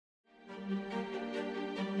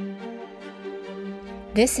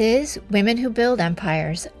This is Women Who Build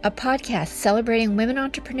Empires, a podcast celebrating women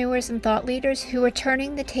entrepreneurs and thought leaders who are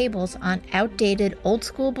turning the tables on outdated old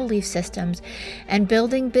school belief systems and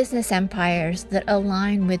building business empires that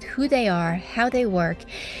align with who they are, how they work,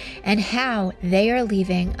 and how they are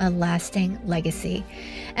leaving a lasting legacy.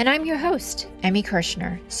 And I'm your host, Emmy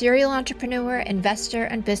Kirshner, serial entrepreneur, investor,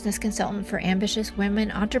 and business consultant for ambitious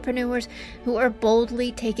women entrepreneurs who are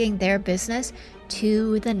boldly taking their business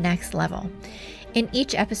to the next level. In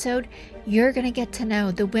each episode, you're going to get to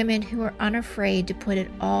know the women who are unafraid to put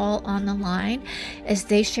it all on the line as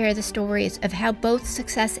they share the stories of how both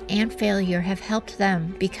success and failure have helped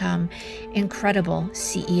them become incredible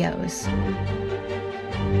CEOs.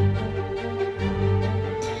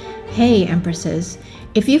 Hey, Empresses.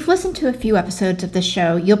 If you've listened to a few episodes of the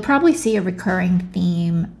show, you'll probably see a recurring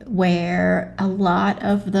theme where a lot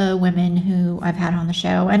of the women who I've had on the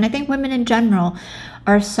show, and I think women in general,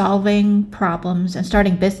 are solving problems and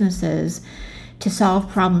starting businesses to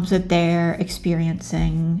solve problems that they're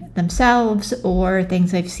experiencing themselves or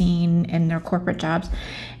things they've seen in their corporate jobs.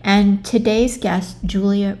 And today's guest,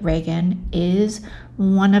 Julia Regan, is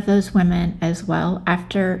one of those women as well.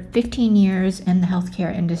 After 15 years in the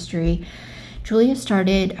healthcare industry, Julia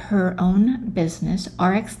started her own business,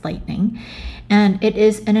 RX Lightning, and it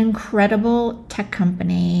is an incredible tech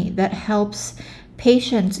company that helps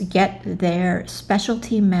patients get their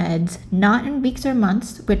specialty meds not in weeks or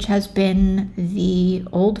months, which has been the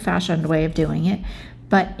old-fashioned way of doing it,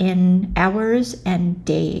 but in hours and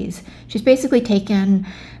days. She's basically taken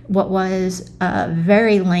what was a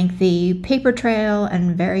very lengthy paper trail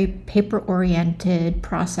and very paper-oriented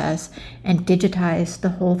process and digitized the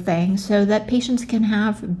whole thing so that patients can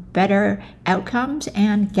have better outcomes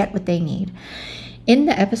and get what they need. In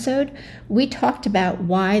the episode, we talked about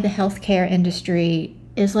why the healthcare industry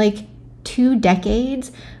is like 2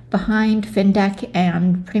 decades behind fintech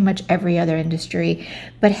and pretty much every other industry,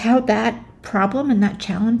 but how that problem and that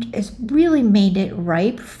challenge has really made it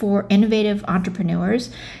ripe for innovative entrepreneurs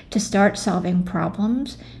to start solving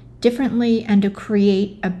problems differently and to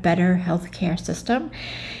create a better healthcare system.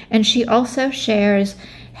 And she also shares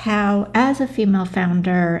how, as a female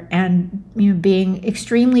founder and being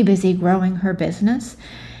extremely busy growing her business,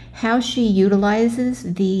 how she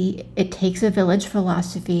utilizes the "it takes a village"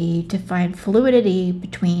 philosophy to find fluidity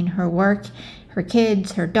between her work, her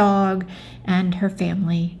kids, her dog, and her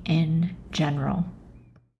family in general.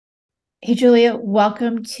 Hey, Julia,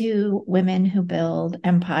 welcome to Women Who Build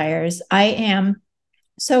Empires. I am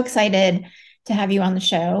so excited to have you on the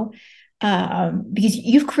show because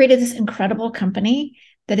you've created this incredible company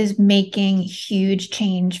that is making huge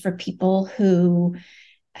change for people who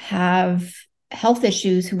have health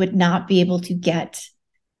issues who would not be able to get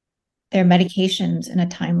their medications in a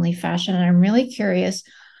timely fashion. And I'm really curious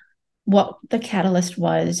what the catalyst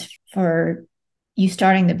was for you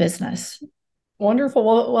starting the business. Wonderful.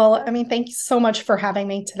 Well, I mean, thank you so much for having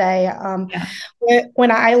me today. Yeah.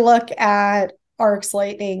 When I look at RX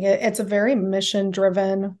Lightning, it's a very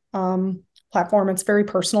mission-driven platform. It's very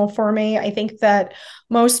personal for me. I think that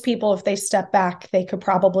most people, if they step back, they could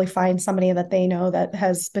probably find somebody that they know that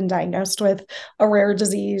has been diagnosed with a rare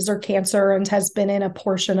disease or cancer and has been in a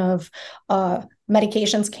portion of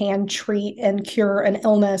medications can treat and cure an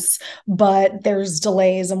illness, but there's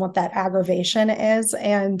delays in what that aggravation is.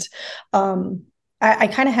 And I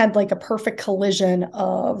kind of had like a perfect collision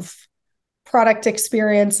of product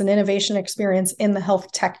experience and innovation experience in the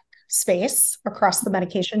health tech space across the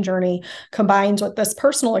medication journey, combined with this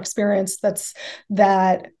personal experience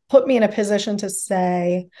that put me in a position to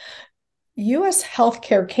say, US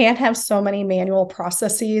healthcare can't have so many manual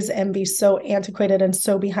processes and be so antiquated and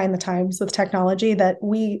so behind the times with technology that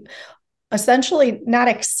we essentially not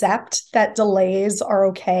accept that delays are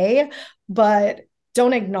okay, but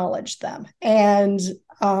don't acknowledge them. And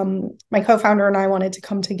my co-founder and I wanted to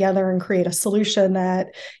come together and create a solution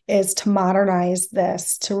that is to modernize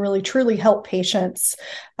this, to really truly help patients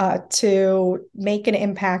to make an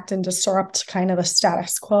impact and disrupt kind of the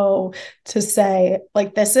status quo, to say,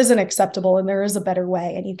 like, this isn't acceptable and there is a better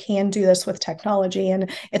way. And you can do this with technology.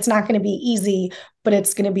 And it's not going to be easy, but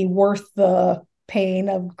it's going to be worth the pain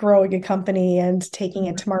of growing a company and taking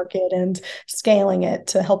it to market and scaling it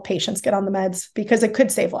to help patients get on the meds, because it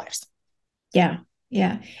could save lives. Yeah.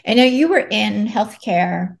 Yeah. I know you were in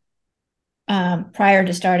healthcare prior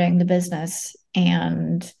to starting the business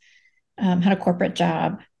and had a corporate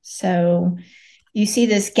job. So you see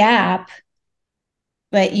this gap,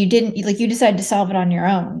 but you decided to solve it on your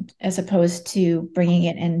own as opposed to bringing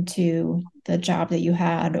it into the job that you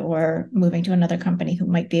had or moving to another company who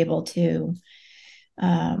might be able to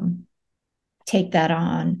take that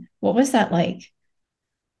on. What was that like?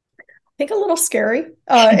 think a little scary,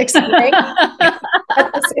 exciting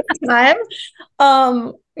at the same time.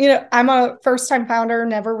 I'm a first-time founder,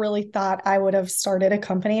 never really thought I would have started a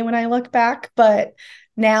company when I look back, but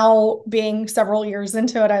now being several years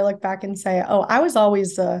into it, I look back and say, oh, I was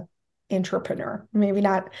always a entrepreneur. Maybe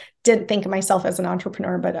not, didn't think of myself as an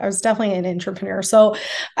entrepreneur, but I was definitely an entrepreneur. So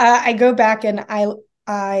I go back and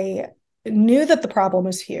I knew that the problem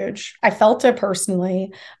was huge. I felt it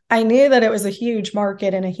personally. I knew that it was a huge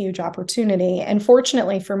market and a huge opportunity. And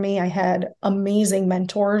fortunately for me, I had amazing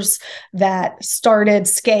mentors that started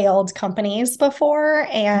scaled companies before.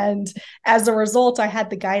 And as a result, I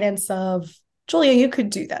had the guidance of, Julia, you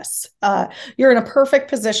could do this. You're in a perfect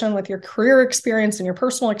position with your career experience and your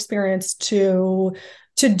personal experience to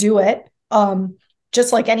do it.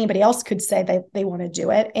 Just like anybody else could say they want to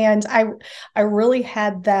do it. And I really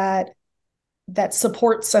had that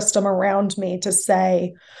support system around me to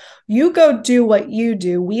say, you go do what you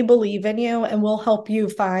do. We believe in you, and we'll help you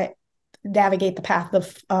navigate the path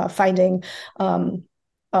of finding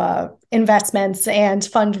investments and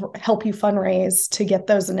help you fundraise to get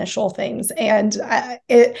those initial things. And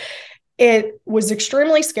it was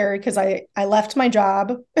extremely scary because I left my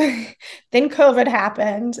job. Then COVID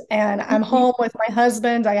happened, and I'm home with my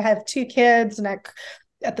husband. I have 2 kids, and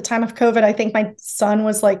at the time of COVID, I think my son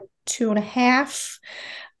was like 2.5.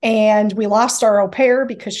 And we lost our au pair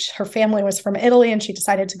because her family was from Italy and she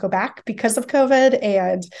decided to go back because of COVID.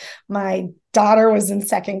 And my daughter was in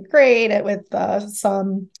 2nd grade with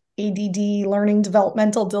some ADD, learning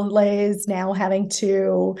developmental delays, now having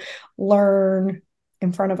to learn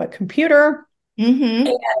in front of a computer. Mm-hmm.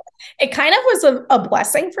 And it kind of was a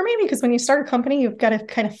blessing for me, because when you start a company, you've got to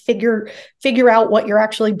kind of figure out what you're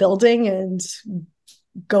actually building and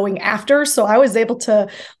going after. So I was able to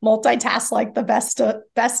multitask like the best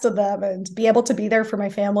of them, and be able to be there for my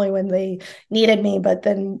family when they needed me, but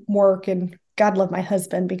then work. And God love my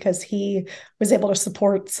husband, because he was able to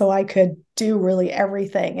support so I could do really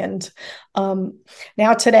everything. And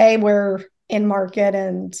now today we're in market,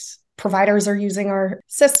 and providers are using our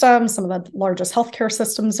system. Some of the largest healthcare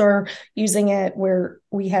systems are using it, where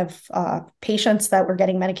we have patients that we're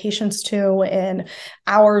getting medications to in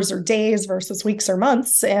hours or days versus weeks or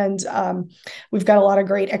months. And we've got a lot of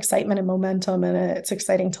great excitement and momentum, and it's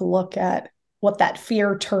exciting to look at what that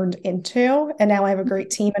fear turned into. And now I have a great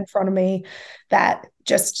team in front of me that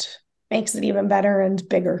just makes it even better and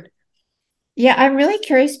bigger. Yeah, I'm really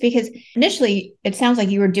curious because initially it sounds like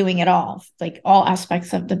you were doing it all, like all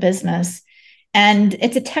aspects of the business. And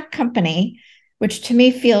it's a tech company, which to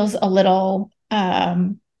me feels a little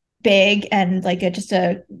big, and like just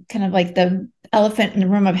a kind of like the elephant in the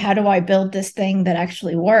room of how do I build this thing that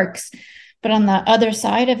actually works. But on the other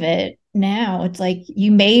side of it, now it's like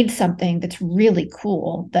you made something that's really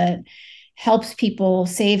cool that helps people,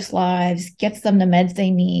 saves lives, gets them the meds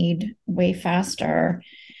they need way faster.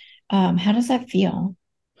 How does that feel?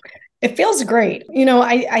 It feels great.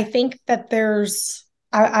 I think that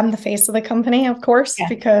I'm the face of the company, of course, Yeah.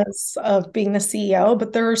 because of being the CEO,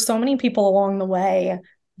 but there are so many people along the way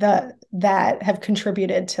that have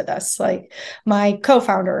contributed to this. Like my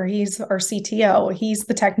co-founder, he's our CTO. He's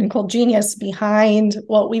the technical genius behind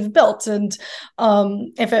what we've built. And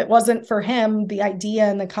if it wasn't for him, the idea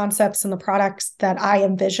and the concepts and the products that I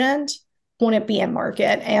envisioned wouldn't be in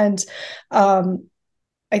market. And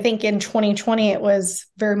I think in 2020, it was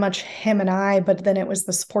very much him and I, but then it was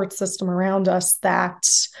the support system around us, that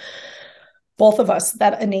both of us,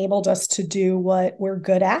 that enabled us to do what we're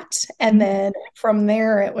good at. And then from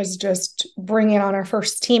there, it was just bringing on our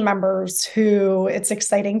first team members, who it's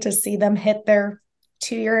exciting to see them hit their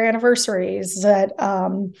 2-year anniversaries, that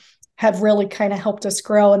have really kind of helped us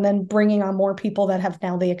grow. And then bringing on more people that have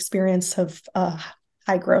now the experience of a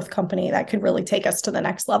high growth company that could really take us to the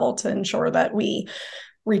next level, to ensure that we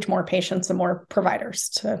reach more patients and more providers,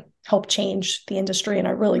 to help change the industry in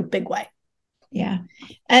a really big way. Yeah.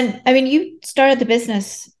 And I mean, you started the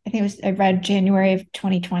business, I think it was, I read January of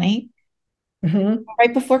 2020,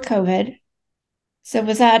 right before COVID. So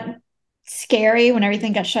was that scary when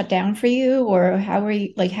everything got shut down for you? Or how were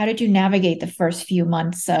you, like, how did you navigate the first few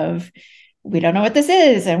months of, we don't know what this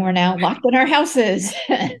is, and we're now locked in our houses?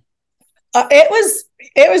 It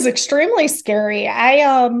was extremely scary.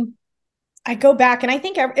 I go back, and I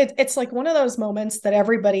think it's like one of those moments that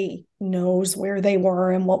everybody knows where they were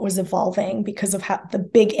and what was evolving, because of how the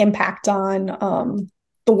big impact on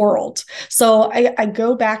the world. So I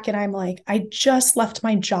go back, and I'm like, I just left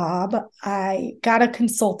my job. I got a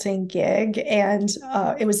consulting gig, and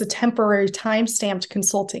it was a temporary time-stamped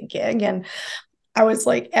consulting gig. And I was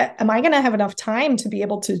like, am I going to have enough time to be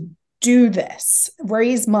able to do this,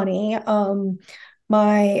 raise money?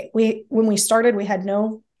 when we started, we had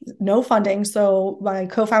no funding. So my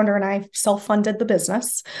co-founder and I self-funded the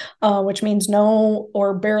business, which means no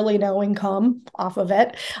or barely no income off of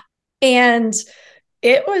it. And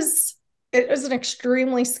it was an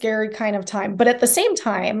extremely scary kind of time. But at the same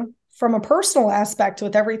time, from a personal aspect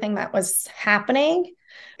with everything that was happening,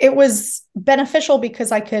 it was beneficial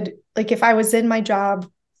because I could, like, if I was in my job,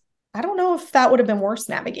 I don't know if that would have been worse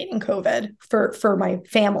navigating COVID for my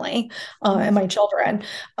family and my children.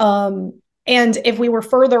 And if we were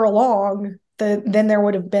further along, then there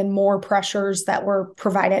would have been more pressures that were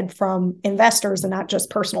provided from investors and not just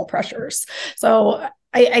personal pressures. So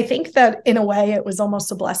I think that in a way it was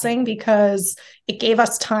almost a blessing because it gave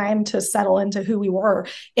us time to settle into who we were.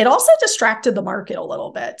 It also distracted the market a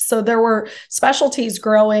little bit. So there were specialties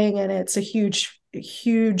growing, and it's a huge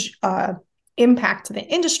impact to the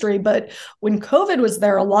industry. But when COVID was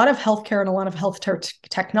there, a lot of healthcare and a lot of healthcare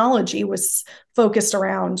technology was focused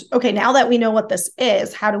around, okay, now that we know what this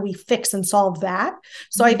is, how do we fix and solve that?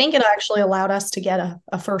 So I think it actually allowed us to get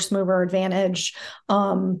a first mover advantage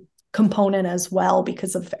component as well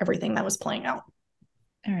because of everything that was playing out.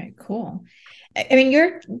 All right, cool. I mean,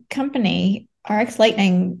 your company, RX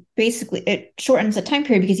Lightning, basically it shortens the time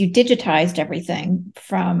period because you digitized everything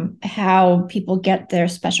from how people get their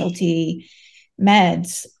specialty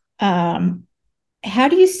meds. How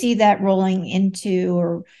do you see that rolling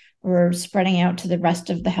into or spreading out to the rest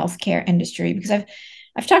of the healthcare industry? Because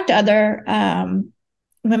I've talked to other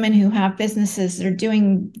women who have businesses that are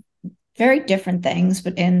doing very different things,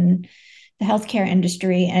 but in the healthcare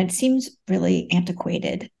industry, and it seems really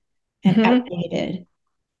antiquated and outdated.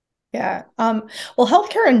 Yeah. Well,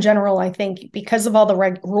 healthcare in general, I think because of all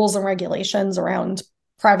the rules and regulations around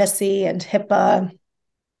privacy and HIPAA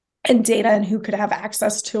and data and who could have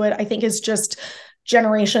access to it, I think is just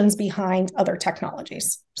generations behind other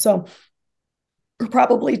technologies. So we're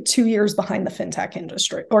probably 2 years behind the fintech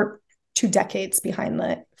industry, or 2 decades behind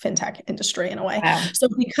the fintech industry in a way. Wow. So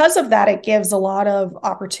because of that, it gives a lot of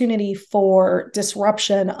opportunity for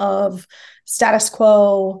disruption of status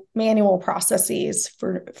quo manual processes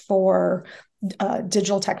for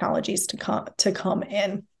digital technologies to come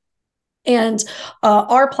in. And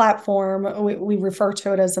our platform, we refer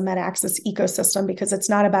to it as a MedAccess ecosystem because it's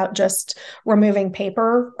not about just removing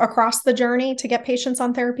paper across the journey to get patients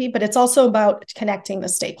on therapy, but it's also about connecting the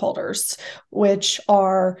stakeholders, which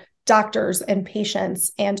are doctors and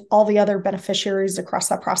patients and all the other beneficiaries across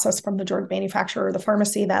that process, from the drug manufacturer or the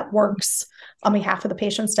pharmacy that works on behalf of the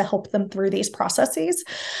patients to help them through these processes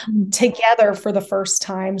together for the first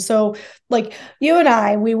time. So like you and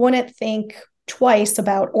I, we wouldn't think twice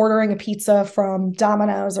about ordering a pizza from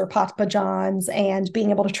Domino's or Papa John's and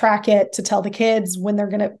being able to track it to tell the kids when they're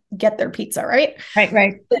going to get their pizza, right?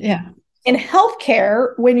 Right. Yeah. In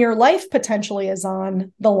healthcare, when your life potentially is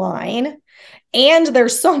on the line and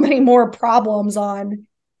there's so many more problems on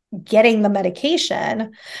getting the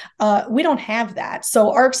medication, we don't have that.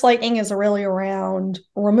 So RX Lightning is really around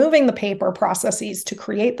removing the paper processes to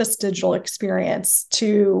create this digital experience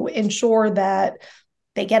to ensure that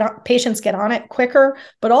patients get on it quicker,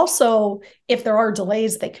 but also if there are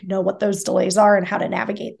delays, they can know what those delays are and how to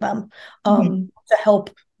navigate them to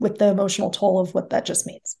help with the emotional toll of what that just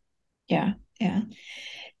means. Yeah.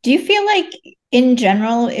 Do you feel like in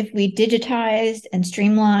general, if we digitized and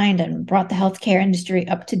streamlined and brought the healthcare industry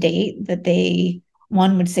up to date, that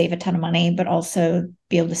one would save a ton of money, but also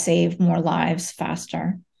be able to save more lives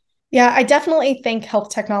faster? Yeah, I definitely think health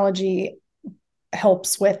technology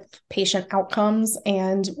helps with patient outcomes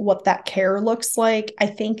and what that care looks like. I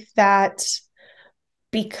think that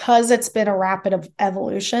because it's been a rapid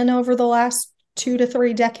evolution over the last 2 to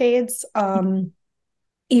 3 decades,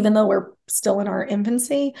 even though we're still in our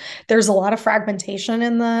infancy, there's a lot of fragmentation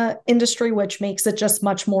in the industry, which makes it just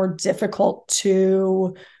much more difficult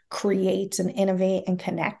to create and innovate and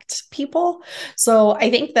connect people. So I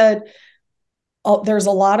think that there's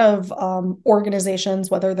a lot of organizations,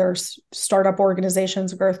 whether there's startup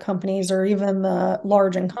organizations, growth companies, or even the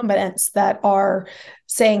large incumbents that are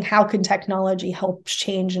saying, how can technology help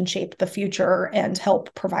change and shape the future and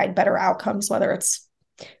help provide better outcomes, whether it's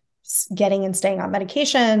getting and staying on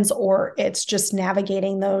medications or it's just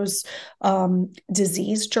navigating those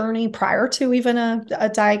disease journey prior to even a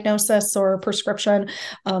diagnosis or a prescription.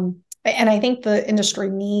 And I think the industry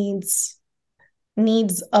needs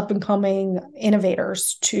up and coming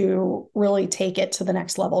innovators to really take it to the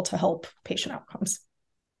next level to help patient outcomes.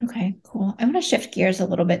 Okay, cool. I'm going to shift gears a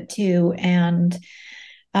little bit too and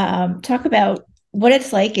talk about what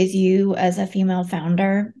it's like as you, as a female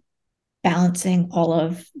founder, balancing all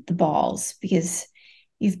of the balls, because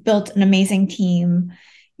you've built an amazing team.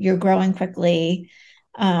 you're growing quickly,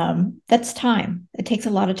 that's time. It takes a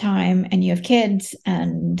lot of time, and you have kids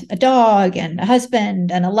and a dog and a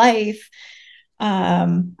husband and a life.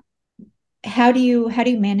 Um, how do you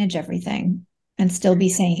manage everything and still be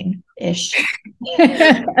sane ish?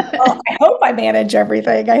 Well, I hope I manage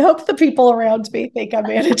everything. I hope the people around me think I'm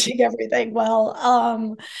managing everything well.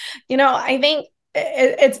 I think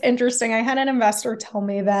it's interesting. I had an investor tell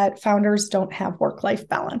me that founders don't have work-life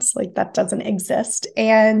balance, like that doesn't exist.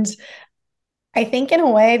 And I think in a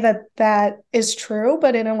way that that is true,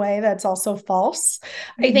 but in a way that's also false.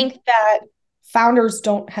 I think that founders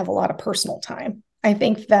don't have a lot of personal time. I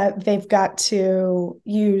think that they've got to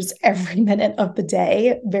use every minute of the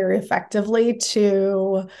day very effectively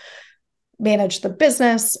to manage the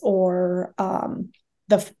business or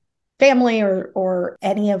the family or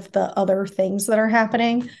any of the other things that are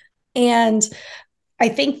happening. And I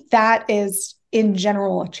think that is in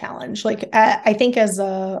general a challenge. Like I think as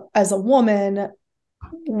a woman,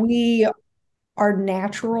 we are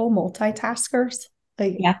natural multitaskers.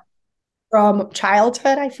 Like Yeah. from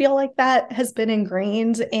childhood, I feel like that has been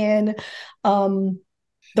ingrained in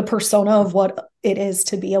the persona of what it is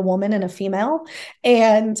to be a woman and a female.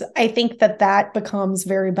 And I think that that becomes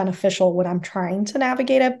very beneficial when I'm trying to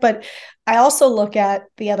navigate it. But I also look at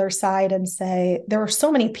the other side and say, there are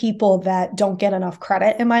so many people that don't get enough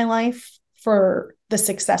credit in my life for the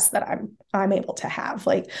success that I'm able to have.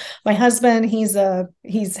 Like my husband, he's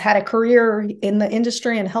had a career in the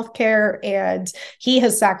industry in healthcare, and he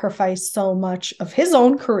has sacrificed so much of his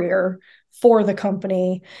own career for the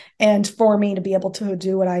company and for me to be able to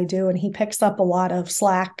do what I do. And he picks up a lot of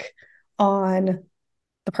slack on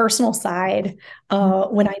the personal side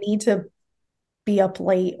when I need to be up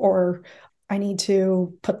late or I need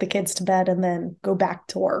to put the kids to bed and then go back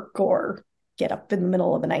to work or get up in the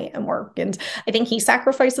middle of the night and work. And I think he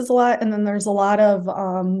sacrifices a lot. And then there's a lot of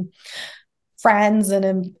friends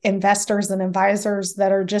and investors and advisors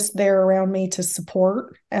that are just there around me to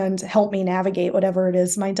support and help me navigate whatever it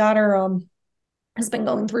is. My daughter has been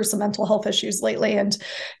going through some mental health issues lately. And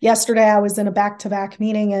yesterday I was in a back-to-back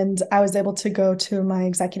meeting and I was able to go to my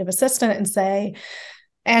executive assistant and say,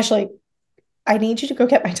 Ashley, I need you to go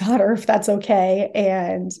get my daughter if that's okay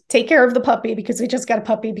and take care of the puppy because we just got a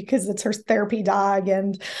puppy because it's her therapy dog.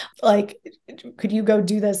 And like, could you go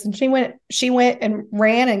do this? And she went and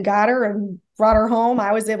ran and got her and brought her home.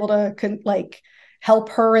 I was able to like help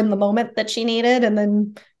her in the moment that she needed and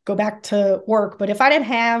then go back to work. But if I didn't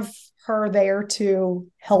have her there to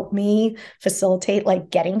help me facilitate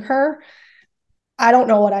like getting her, I don't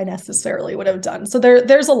know what I necessarily would have done. So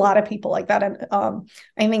there's a lot of people like that. And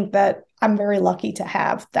I think that I'm very lucky to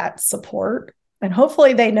have that support. And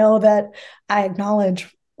hopefully they know that I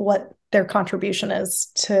acknowledge what their contribution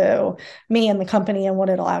is to me and the company and what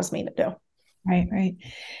it allows me to do. Right, right.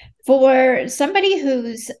 For somebody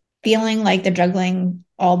who's feeling like they're juggling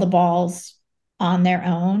all the balls on their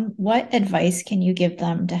own, what advice can you give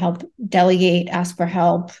them to help delegate, ask for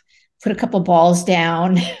help, put a couple balls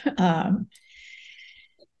down?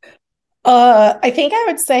 I think I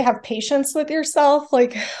would say have patience with yourself.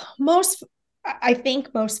 I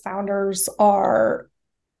think most founders are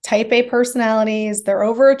type A personalities. They're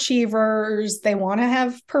overachievers. They want to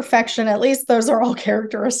have perfection. At least those are all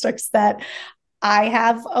characteristics that I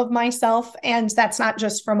have of myself. And that's not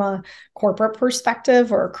just from a corporate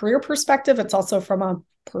perspective or a career perspective. It's also from a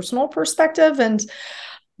personal perspective. And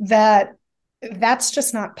that's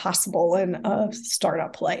just not possible in a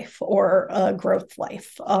startup life or a growth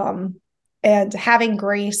life. And having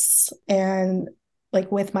grace and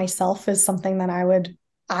like with myself is something that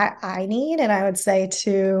I need. And I would say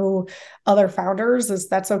to other founders is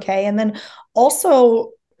that's okay. And then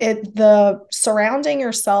also the surrounding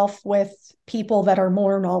yourself with people that are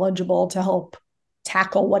more knowledgeable to help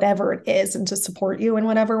tackle whatever it is and to support you in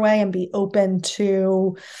whatever way and be open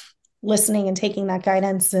to listening and taking that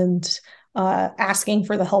guidance and asking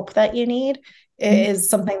for the help that you need is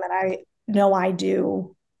something that I know I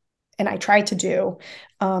do and I try to do.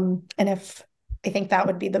 And if I think that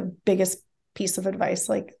would be the biggest piece of advice,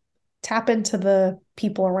 like tap into the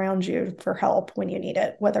people around you for help when you need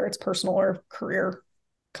it, whether it's personal or career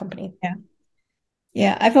company. Yeah.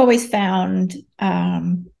 Yeah. I've always found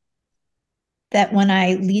that when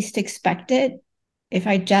I least expect it, if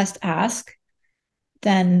I just ask,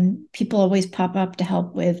 then people always pop up to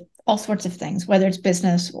help with all sorts of things, whether it's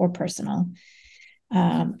business or personal.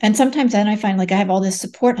 And sometimes then I find like I have all this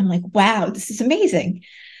support. I'm like, wow, this is amazing.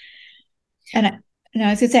 And I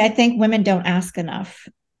was going to say, I think women don't ask enough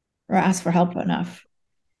or ask for help enough.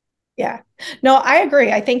 Yeah. No, I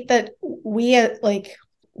agree. I think that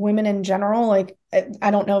women in general, like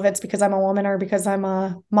I don't know if it's because I'm a woman or because I'm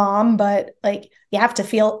a mom, but like you have to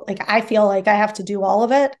feel like I feel like I have to do all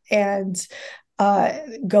of it. And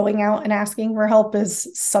going out and asking for help is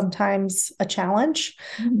sometimes a challenge.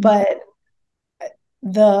 Mhm. But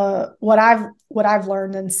what I've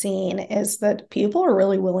learned and seen is that people are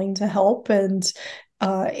really willing to help. And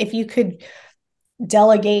if you could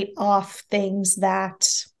delegate off things that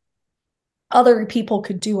other people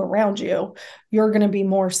could do around you, you're going to be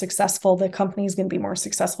more successful. The company is going to be more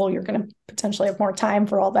successful. You're going to potentially have more time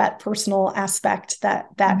for all that personal aspect that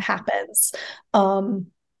happens.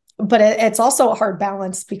 But it's also a hard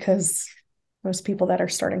balance because most people that are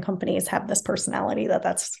starting companies have this personality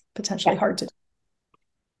that's potentially Yeah. hard to do.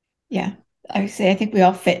 Yeah. I say I think we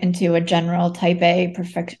all fit into a general type A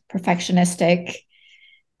perfectionistic,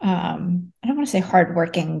 I don't want to say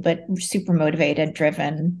hardworking, but super motivated,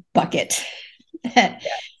 driven bucket. And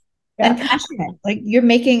Yeah. passionate. Like you're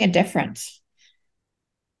making a difference.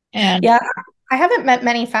 And Yeah. I haven't met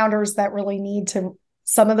many founders that really need to,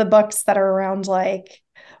 some of the books that are around like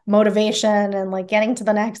motivation and like getting to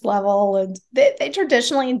the next level. And they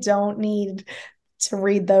traditionally don't need to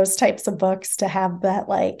read those types of books to have that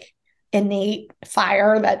like innate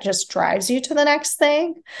fire that just drives you to the next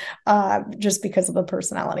thing, just because of the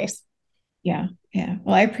personalities. yeah, yeah.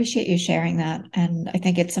 Well, I appreciate you sharing that. And I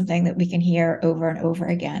think it's something that we can hear over and over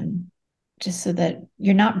again, just so that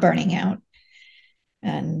you're not burning out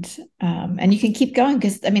and you can keep going.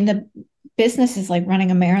 Because I mean the business is like running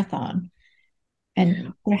a marathon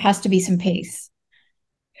and there has to be some pace.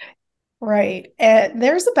 Right. And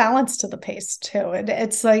there's a balance to the pace too. And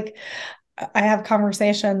it's like I have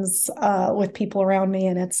conversations with people around me,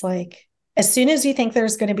 and it's like as soon as you think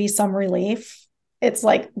there's going to be some relief, it's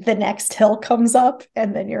like the next hill comes up,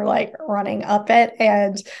 and then you're like running up it,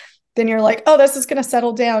 and then you're like, oh, this is going to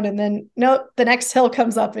settle down, and then no, the next hill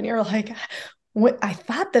comes up, and you're like, what? I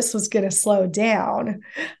thought this was going to slow down,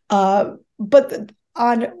 but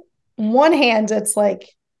on one hand, it's like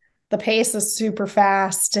the pace is super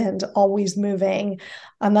fast and always moving.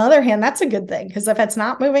 On the other hand, that's a good thing because if it's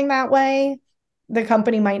not moving that way, the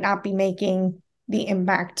company might not be making the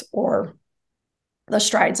impact or the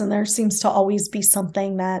strides. And there seems to always be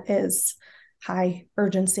something that is high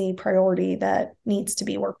urgency priority that needs to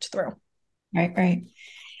be worked through. Right, right.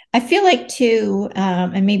 I feel like too,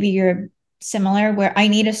 and maybe you're similar, where I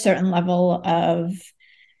need a certain level of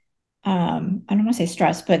I don't want to say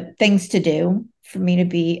stress, but things to do for me to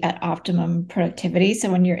be at optimum productivity. So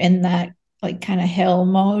when you're in that like kind of hill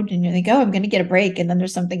mode and you're like, oh, I'm going to get a break, and then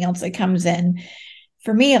there's something else that comes in.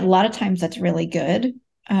 For me, a lot of times that's really good,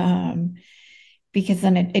 because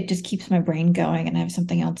then it just keeps my brain going and I have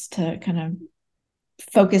something else to kind of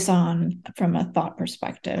focus on from a thought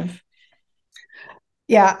perspective.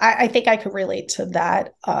 Yeah, I think I could relate to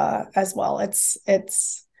that as well.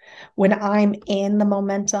 It's when I'm in the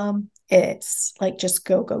momentum, it's like just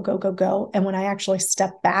go, go, go, go, go. And when I actually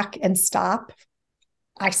step back and stop,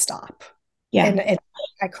 I stop. Yeah. And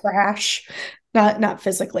I crash, not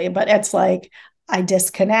physically, but it's like I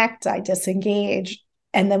disconnect, I disengage.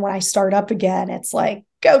 And then when I start up again, it's like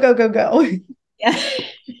go, go, go, go. Yeah.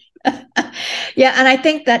 Yeah. And I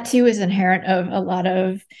think that too is inherent of a lot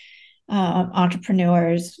of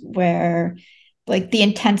entrepreneurs where like the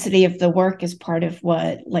intensity of the work is part of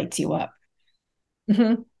what lights you up.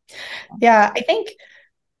 Mm-hmm. Yeah, I think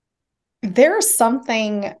there's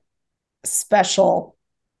something special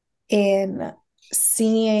in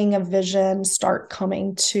seeing a vision start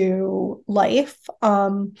coming to life.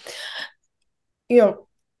 You know,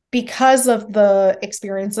 because of the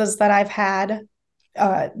experiences that I've had,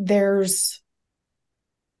 there's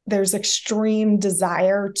extreme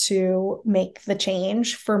desire to make the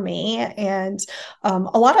change for me. And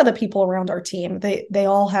a lot of the people around our team, they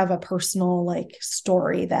all have a personal like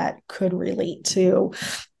story that could relate to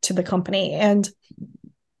the company. And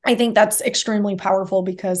I think that's extremely powerful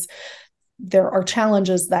because there are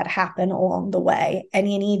challenges that happen along the way,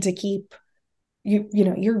 and you need to keep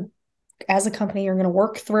you're as a company, you're going to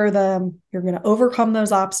work through them. You're going to overcome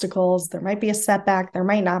those obstacles. There might be a setback, there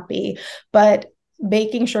might not be, but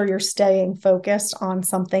making sure you're staying focused on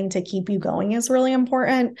something to keep you going is really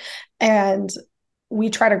important. And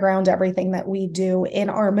we try to ground everything that we do in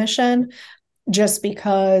our mission, just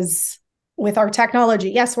because with our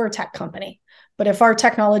technology, yes, we're a tech company, but if our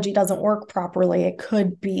technology doesn't work properly, it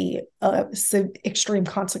could be a extreme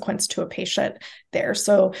consequence to a patient there.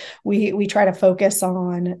 So we try to focus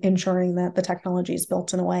on ensuring that the technology is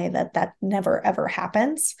built in a way that never ever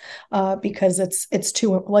happens, because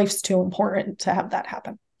life's too important to have that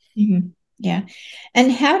happen. Mm-hmm. Yeah.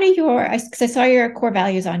 And how do because I saw your core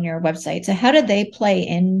values on your website. So how do they play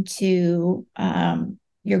into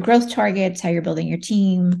your growth targets, how you're building your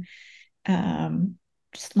team,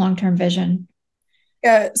 just long-term vision?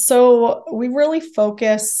 Yeah, so we really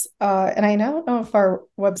focus, and I don't know if our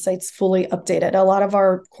website's fully updated. A lot of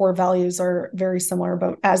our core values are very similar,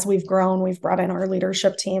 but as we've grown, we've brought in our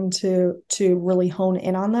leadership team to really hone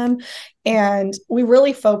in on them. And we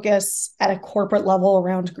really focus at a corporate level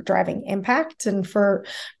around driving impact. And for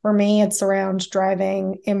me, it's around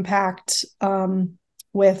driving impact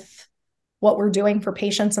with what we're doing for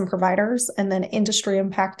patients and providers. And then industry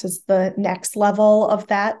impact is the next level of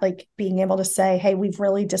that, like being able to say, hey, we've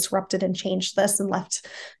really disrupted and changed this and left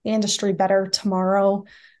the industry better tomorrow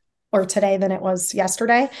or today than it was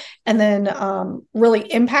yesterday. And then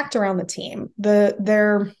really impact around the team.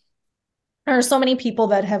 There are so many people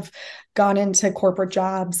that have gone into corporate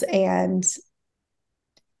jobs and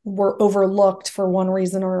were overlooked for one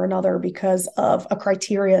reason or another because of a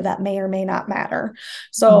criteria that may or may not matter.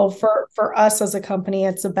 So for us as a company,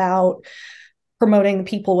 it's about promoting the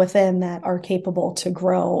people within that are capable to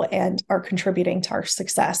grow and are contributing to our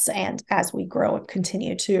success. And as we grow and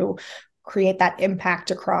continue to create that impact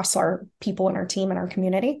across our people and our team and our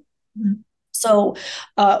community. Mm-hmm. So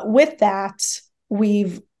with that,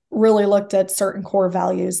 we've really looked at certain core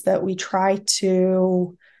values that we try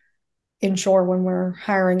to ensure when we're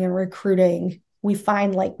hiring and recruiting, we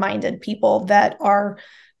find like-minded people that are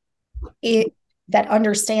that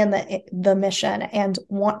understand the mission and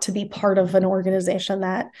want to be part of an organization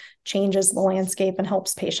that changes the landscape and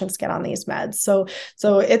helps patients get on these meds.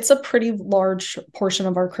 So it's a pretty large portion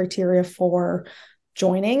of our criteria for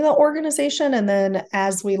joining the organization. And then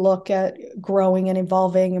as we look at growing and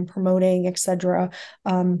evolving and promoting, et cetera,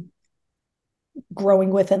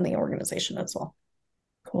 growing within the organization as well.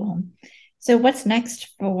 Cool. So what's next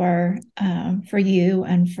for you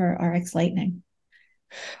and for RX Lightning?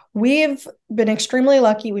 We've been extremely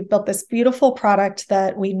lucky. We've built this beautiful product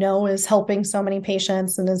that we know is helping so many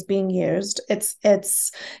patients and is being used.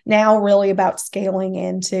 It's now really about scaling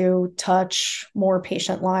into touch more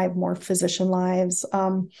patient lives, more physician lives.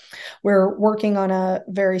 We're working on a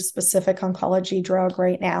very specific oncology drug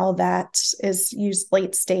right now that is used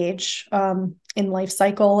late stage in life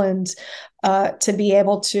cycle, and to be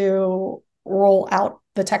able to roll out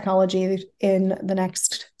the technology in the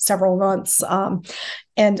next several months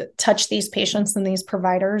and touch these patients and these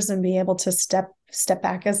providers and be able to step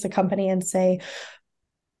back as the company and say,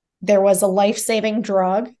 there was a life-saving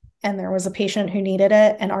drug and there was a patient who needed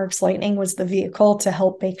it, and RX Lightning was the vehicle to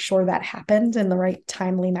help make sure that happened in the right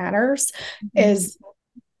timely manners, is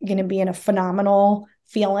going to be in a phenomenal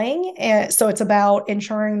feeling. And so it's about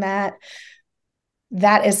ensuring that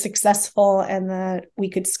is successful and that we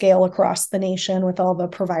could scale across the nation with all the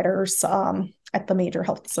providers at the major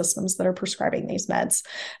health systems that are prescribing these meds,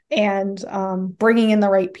 and bringing in the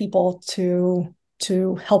right people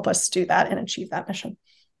to help us do that and achieve that mission.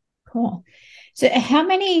 Cool. So how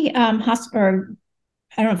many hospital,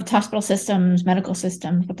 I don't know if it's hospital systems, medical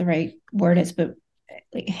systems, what the right word is, but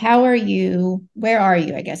like, where are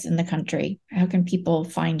you, I guess, in the country? How can people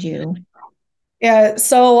find you? Yeah,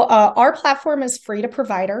 so our platform is free to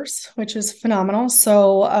providers, which is phenomenal.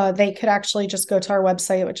 So they could actually just go to our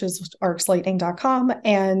website, which is rxlightning.com,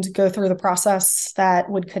 and go through the process that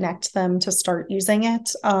would connect them to start using it.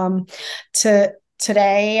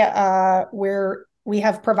 Today, we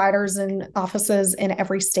have providers in offices in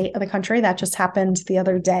every state of the country. That just happened the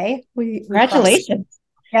other day. Congratulations.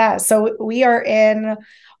 Yeah, so we are in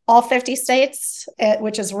all 50 states,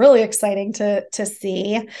 which is really exciting to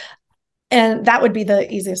see. And that would be the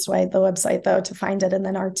easiest way, the website, though, to find it. And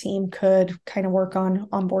then our team could kind of work on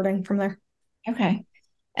onboarding from there. Okay.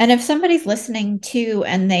 And if somebody's listening too,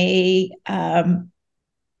 and they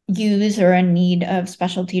use or in need of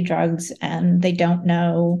specialty drugs and they don't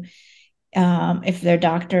know if their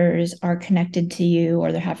doctors are connected to you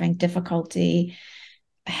or they're having difficulty,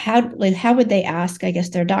 how would they ask, I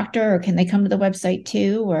guess, their doctor, or can they come to the website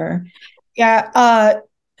too? Or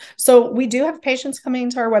so we do have patients coming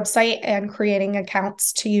to our website and creating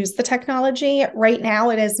accounts to use the technology. Right now,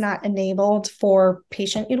 it is not enabled for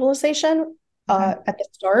patient utilization at the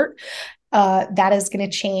start. That is going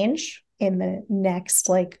to change in the next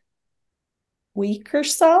week or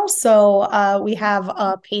so. So we have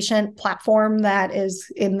a patient platform that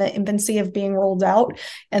is in the infancy of being rolled out,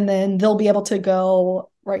 and then they'll be able to go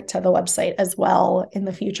right to the website as well in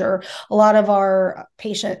the future. A lot of our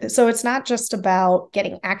patients, so it's not just about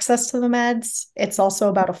getting access to the meds, it's also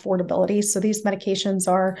about affordability. So these medications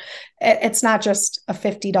are, it's not just a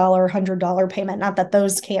 $50, $100 payment, not that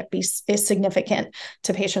those can't be significant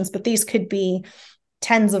to patients, but these could be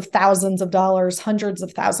tens of thousands of dollars, hundreds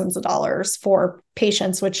of thousands of dollars for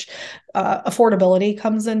patients, which affordability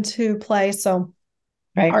comes into play. So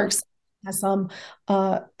Right. our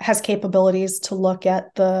has capabilities to look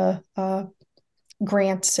at the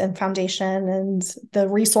grants and foundation and the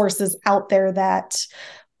resources out there that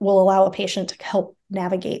will allow a patient to help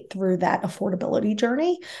navigate through that affordability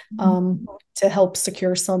journey, to help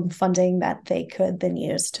secure some funding that they could then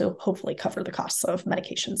use to hopefully cover the costs of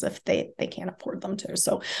medications if they can't afford them to.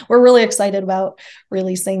 So we're really excited about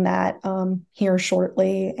releasing that here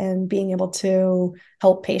shortly and being able to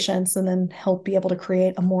help patients and then help be able to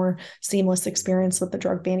create a more seamless experience with the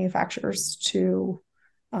drug manufacturers to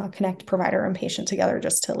connect provider and patient together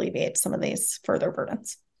just to alleviate some of these further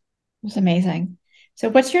burdens. It's amazing. So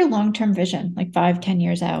what's your long-term vision, like 5, 10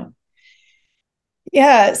 years out?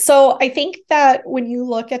 Yeah, so I think that when you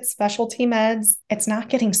look at specialty meds, it's not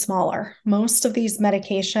getting smaller. Most of these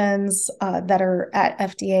medications that are at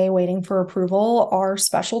FDA waiting for approval are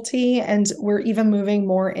specialty, and we're even moving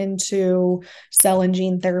more into cell and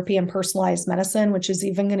gene therapy and personalized medicine, which is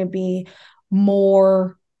even going to be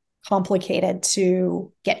more complicated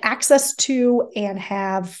to get access to and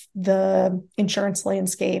have the insurance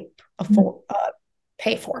landscape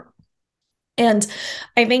pay for. And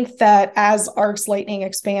I think that as ARCS Lightning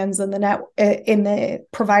expands in the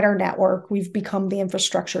provider network, we've become the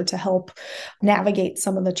infrastructure to help navigate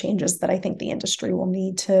some of the changes that I think the industry will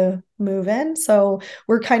need to move in. So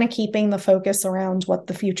we're kind of keeping the focus around what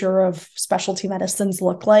the future of specialty medicines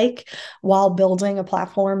look like while building a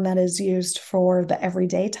platform that is used for the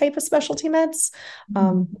everyday type of specialty meds.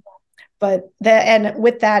 And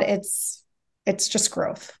with that, it's just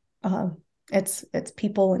growth. It's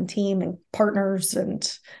people and team and partners, and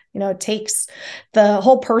it takes the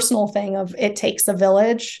whole personal thing of it takes a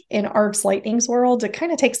village. In ARCS Lightning's world, it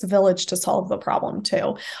kind of takes a village to solve the problem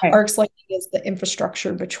too. Right. ARCS Lightning is the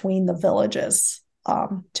infrastructure between the villages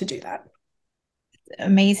to do that.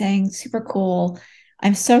 Amazing, super cool.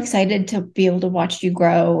 I'm so excited to be able to watch you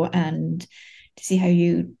grow and to see how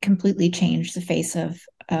you completely change the face of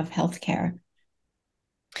healthcare.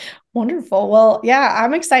 Wonderful. Well, yeah,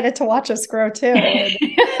 I'm excited to watch us grow too.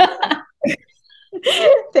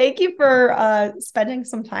 Thank you for spending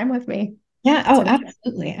some time with me. Yeah. Oh,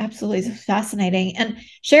 absolutely. Absolutely. It's fascinating. And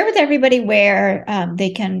share with everybody where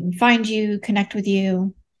they can find you, connect with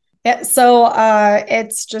you. Yeah. So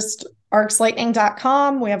it's just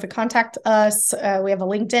arcslightning.com. We have a contact us. We have a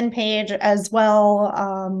LinkedIn page as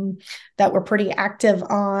well that we're pretty active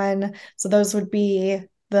on. So those would be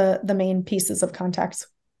the main pieces of contacts.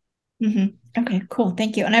 Okay, cool.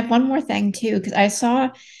 Thank you. And I have one more thing too, because I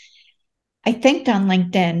think on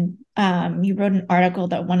LinkedIn, you wrote an article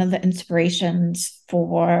that one of the inspirations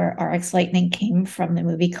for RX Lightning came from the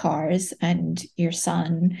movie Cars and your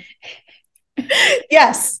son.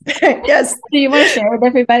 Yes. Yes. Do you want to share with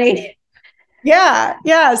everybody?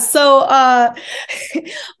 Yeah. So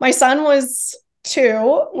my son was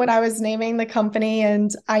 2 when I was naming the company, and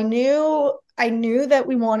I knew that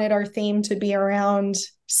we wanted our theme to be around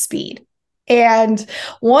speed. And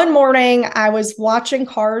one morning I was watching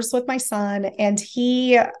Cars with my son, and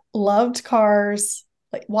he loved Cars,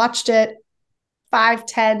 like watched it 5,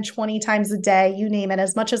 10, 20 times a day, you name it,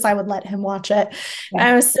 as much as I would let him watch it. Yeah. And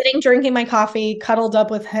I was sitting, drinking my coffee, cuddled up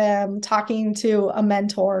with him, talking to a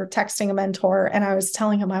mentor, texting a mentor. And I was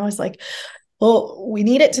telling him, I was like, well, we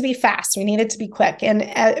need it to be fast. We need it to be quick. And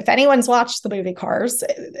if anyone's watched the movie Cars,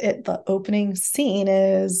 the opening scene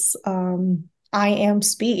is, I am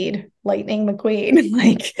Speed, Lightning McQueen.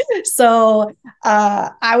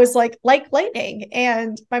 I was like lightning.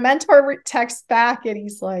 And my mentor texts back and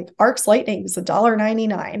he's like, ARCS Lightning is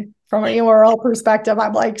 $1.99. From an URL perspective,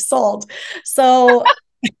 I'm like, sold. So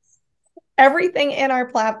everything in our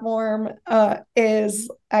platform is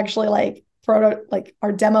actually like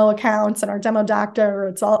our demo accounts and our demo doctor.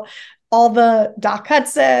 It's all the Doc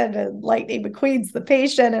Hudson and Lightning McQueen's the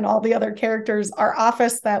patient and all the other characters. Our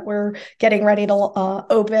office that we're getting ready to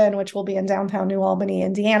open, which will be in downtown New Albany,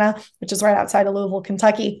 Indiana, which is right outside of Louisville,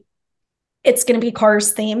 Kentucky. It's going to be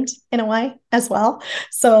Cars themed in a way as well.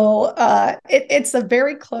 So it's a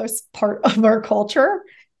very close part of our culture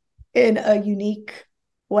in a unique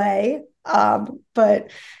way.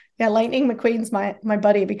 But yeah, Lightning McQueen's my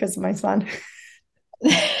buddy because of my son.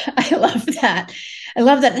 I love that. I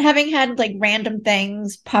love that. Having had like random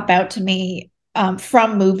things pop out to me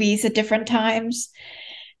from movies at different times,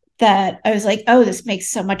 that I was like, oh, this makes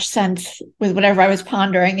so much sense with whatever I was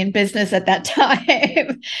pondering in business at that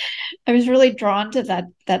time. I was really drawn to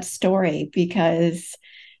that story because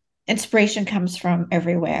inspiration comes from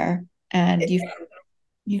everywhere, and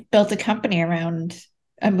you've built a company around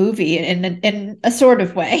a movie in a sort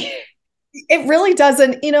of way. It really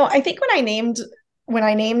doesn't, I think when I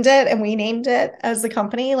named it and we named it as the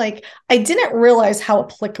company, like I didn't realize how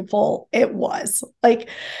applicable it was. Like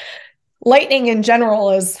lightning in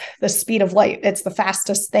general is the speed of light. It's the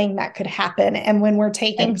fastest thing that could happen. And when we're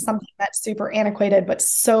taking something that's super antiquated, but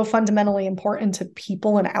so fundamentally important to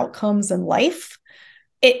people and outcomes in life,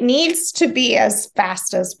 it needs to be as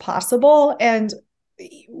fast as possible. And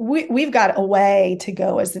we've got a way to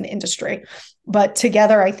go as an industry, but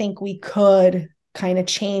together I think we could kind of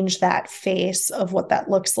change that face of what that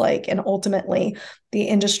looks like, and ultimately the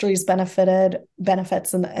industry's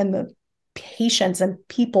benefits and the patients and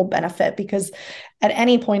people benefit, because at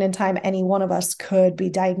any point in time any one of us could be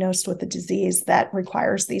diagnosed with a disease that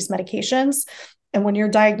requires these medications. And when you're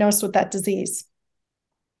diagnosed with that disease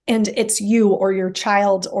and it's you or your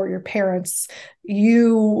child or your parents,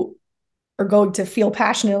 you are going to feel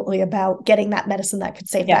passionately about getting that medicine that could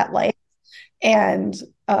save that life. And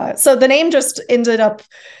so the name just ended up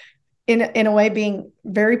in a way being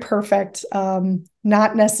very perfect,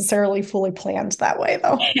 not necessarily fully planned that way,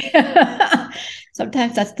 though.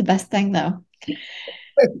 Sometimes that's the best thing, though.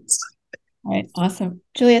 All right, awesome.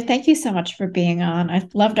 Julia, thank you so much for being on.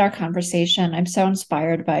 I've loved our conversation. I'm so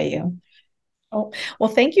inspired by you. Oh, well,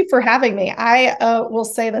 thank you for having me. I will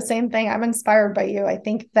say the same thing. I'm inspired by you. I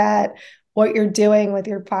think that what you're doing with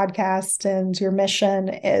your podcast and your mission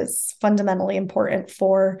is fundamentally important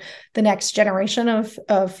for the next generation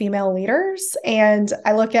of female leaders. And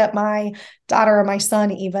I look at my daughter or my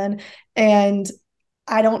son even, and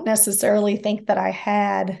I don't necessarily think that I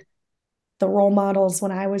had the role models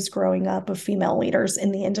when I was growing up of female leaders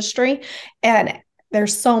in the industry. And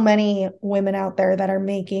there's so many women out there that are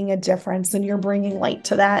making a difference, and you're bringing light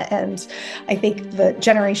to that. And I think the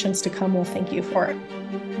generations to come will thank you for it.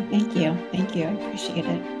 Thank you. Thank you. I appreciate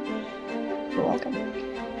it. You're welcome.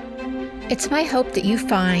 It's my hope that you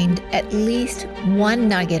find at least one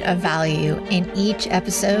nugget of value in each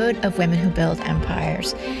episode of Women Who Build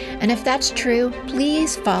Empires. And if that's true,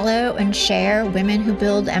 please follow and share Women Who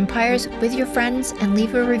Build Empires with your friends and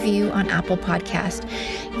leave a review on Apple Podcast.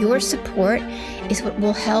 Your support is what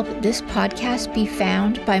will help this podcast be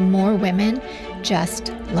found by more women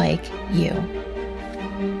just like you.